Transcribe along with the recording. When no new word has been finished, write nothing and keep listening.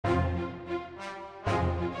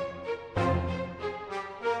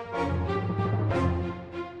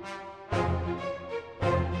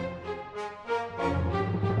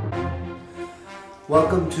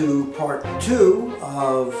Welcome to part 2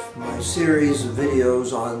 of my series of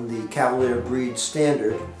videos on the Cavalier breed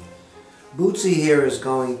standard. Bootsy here is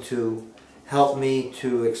going to help me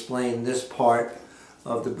to explain this part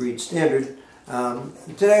of the breed standard.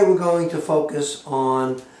 Today we're going to focus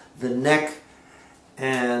on the neck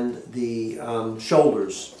and the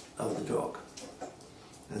shoulders of the dog.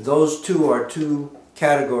 And those two are two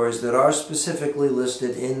categories that are specifically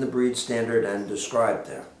listed in the breed standard and described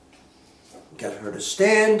there. Get her to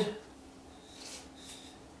stand.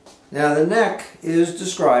 Now the neck is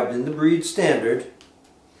described in the breed standard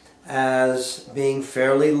as being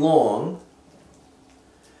fairly long,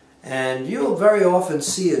 and you'll very often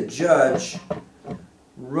see a judge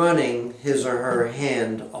running his or her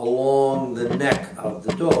hand along the neck of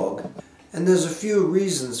the dog, and there's a few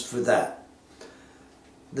reasons for that.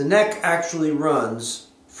 The neck actually runs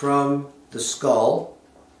from the skull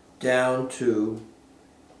down to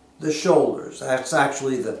the shoulders. That's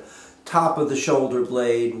actually the top of the shoulder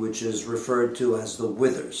blade, which is referred to as the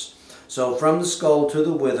withers. So from the skull to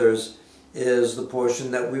the withers is the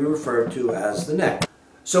portion that we refer to as the neck.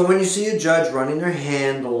 So when you see a judge running their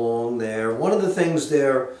hand along there, one of the things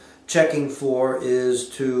they're checking for is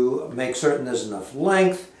to make certain there's enough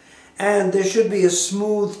length, and there should be a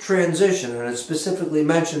smooth transition, and it specifically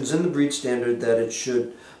mentions in the breed standard that it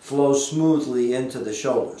should flow smoothly into the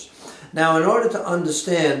shoulders. Now, in order to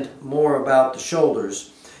understand more about the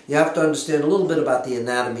shoulders, you have to understand a little bit about the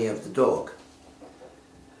anatomy of the dog.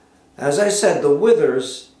 As I said, the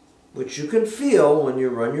withers, which you can feel when you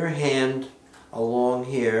run your hand along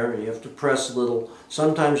here, and you have to press a little.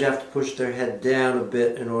 Sometimes you have to push their head down a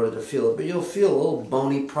bit in order to feel it, but you'll feel a little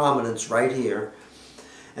bony prominence right here.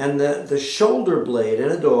 And the shoulder blade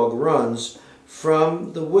in a dog runs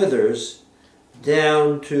from the withers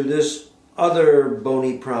down to this other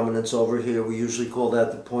bony prominence over here. We usually call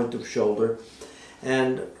that the point of shoulder.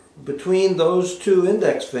 And between those two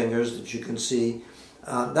index fingers that you can see,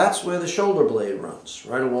 that's where the shoulder blade runs,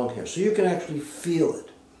 right along here. So you can actually feel it.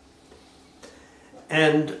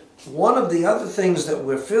 And one of the other things that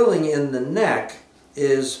we're feeling in the neck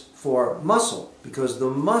is for muscle, because the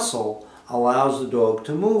muscle allows the dog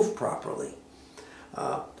to move properly.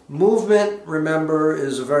 Movement, remember,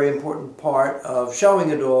 is a very important part of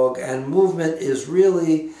showing a dog, and movement is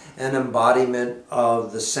really an embodiment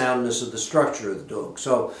of the soundness of the structure of the dog.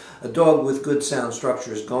 So a dog with good sound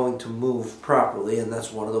structure is going to move properly, and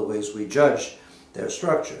that's one of the ways we judge their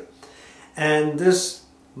structure. And this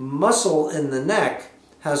muscle in the neck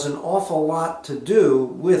has an awful lot to do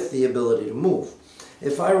with the ability to move.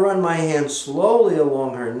 If I run my hand slowly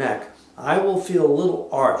along her neck, I will feel a little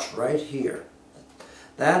arch right here.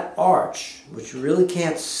 That arch, which you really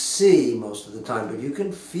can't see most of the time, but you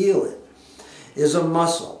can feel it, is a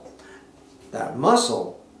muscle. That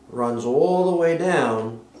muscle runs all the way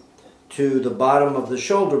down to the bottom of the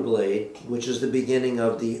shoulder blade, which is the beginning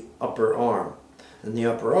of the upper arm. And the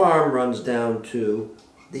upper arm runs down to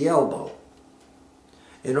the elbow.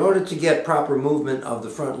 In order to get proper movement of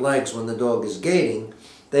the front legs when the dog is gaiting,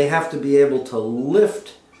 they have to be able to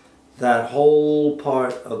lift that whole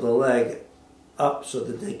part of the leg up so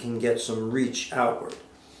that they can get some reach outward.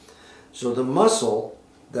 So the muscle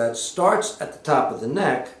that starts at the top of the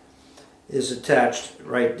neck is attached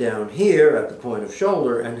right down here at the point of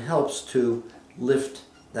shoulder and helps to lift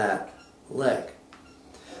that leg.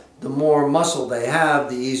 The more muscle they have,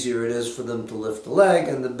 the easier it is for them to lift the leg,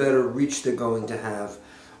 and the better reach they're going to have,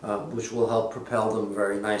 which will help propel them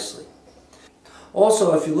very nicely.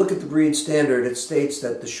 Also, if you look at the breed standard, it states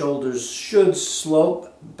that the shoulders should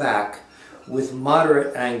slope back with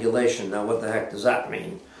moderate angulation. Now, what the heck does that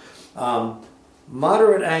mean?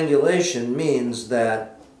 Moderate angulation means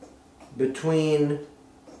that between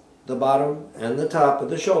the bottom and the top of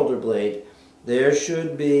the shoulder blade, there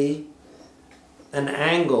should be an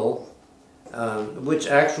angle, which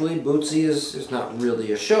actually Bootsy is not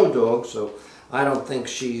really a show dog, so I don't think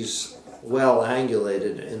she's well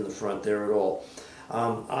angulated in the front there at all.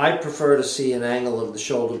 I prefer to see an angle of the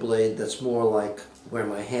shoulder blade that's more like where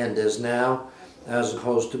my hand is now, as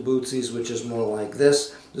opposed to Bootsy's, which is more like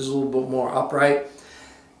this. This is a little bit more upright.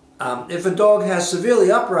 If a dog has severely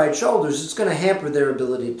upright shoulders, it's going to hamper their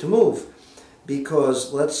ability to move,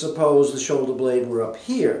 because let's suppose the shoulder blade were up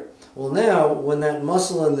here. Well, now when that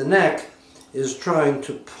muscle in the neck is trying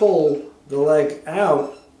to pull the leg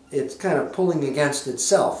out, it's kind of pulling against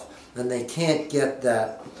itself, and they can't get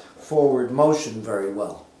that forward motion very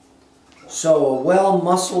well. So a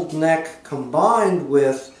well-muscled neck combined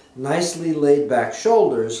with nicely laid back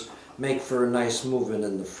shoulders make for a nice movement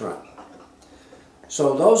in the front.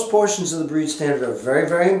 So those portions of the breed standard are very,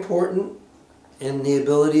 very important in the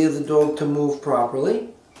ability of the dog to move properly.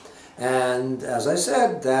 And as I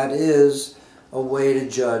said, that is a way to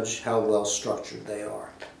judge how well structured they are.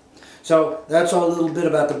 So that's all a little bit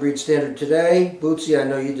about the breed standard today. Bootsy, I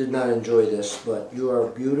know you did not enjoy this, but you are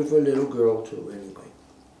a beautiful little girl too, anyway.